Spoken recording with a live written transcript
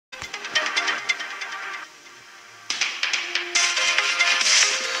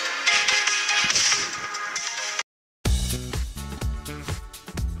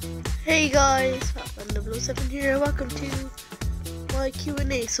Hey guys, Random07 here. Welcome to my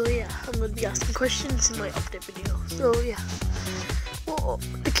Q&A. So yeah, I'm gonna be asking questions in my update video. So yeah,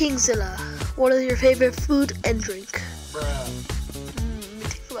 the Kingzilla. What is your favorite food and drink? Bruh. Let me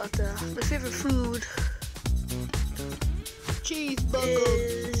think about that. My favorite food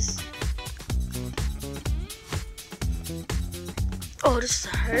Cheeseburger. is. Oh, this is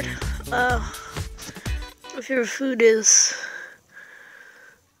hard. My favorite food is.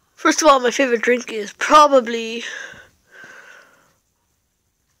 First of all, my favorite drink is probably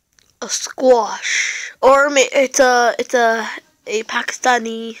a squash, or it's a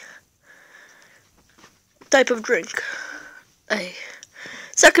Pakistani type of drink.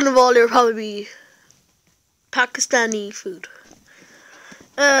 Second of all, it would probably be Pakistani food.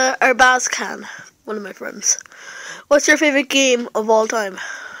 Arbaz Khan, one of my friends. What's your favorite game of all time?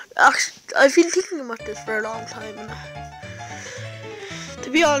 Actually, I've been thinking about this for a long time, and to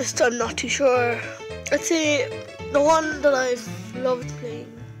be honest, I'm not too sure. I'd say the one that I've loved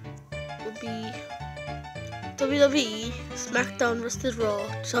playing would be WWE SmackDown vs. Raw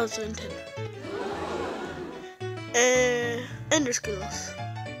 2010. Ender Skills,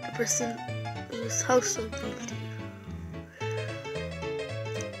 the person whose house I've been to.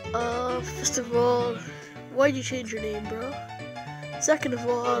 First of all, why'd you change your name, bro? Second of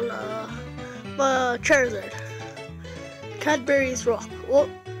all, my Charizard. Cadbury's Rock. What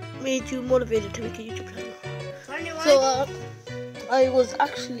made you motivated to make a YouTube channel? So, I was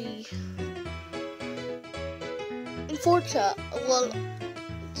actually in 4chat. Well,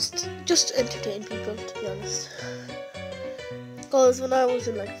 just to entertain people, to be honest. Because when I was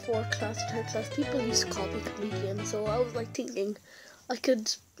in like 4th class or 10th class, people used to call me comedian. So I was like thinking I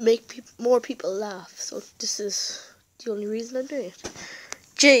could make more people laugh. So this is the only reason I'm doing it.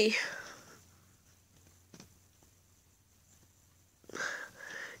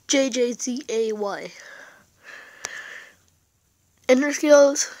 JJZAY. Ender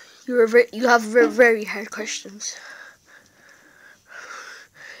Skills, you have very hard questions.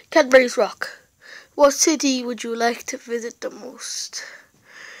 Cadbury's Rock. What city would you like to visit the most?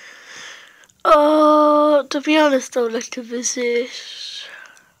 To be honest, I would like to visit.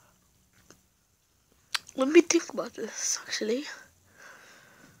 Let me think about this actually.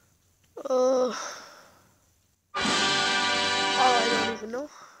 I don't even know.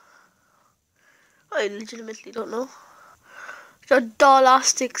 I legitimately don't know. The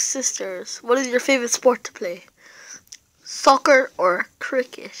Dolastic Sisters. What is your favorite sport to play? Soccer or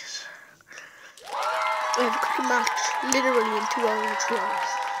cricket? I have a cricket match literally in 2 hours and 3 hours.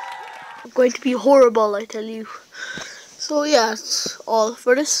 I'm going to be horrible, I tell you. So yeah, that's all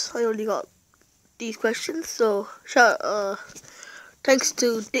for this. I only got these questions. So thanks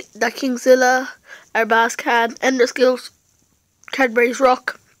to the Kingzilla, Arbaz Khan, Ender Skills, Cadbury's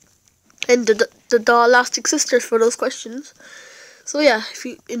Rock, and the Dolastic Sisters for those questions. So yeah, if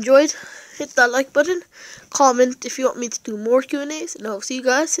you enjoyed, hit that like button, comment if you want me to do more Q&As, and I'll see you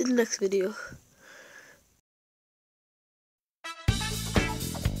guys in the next video.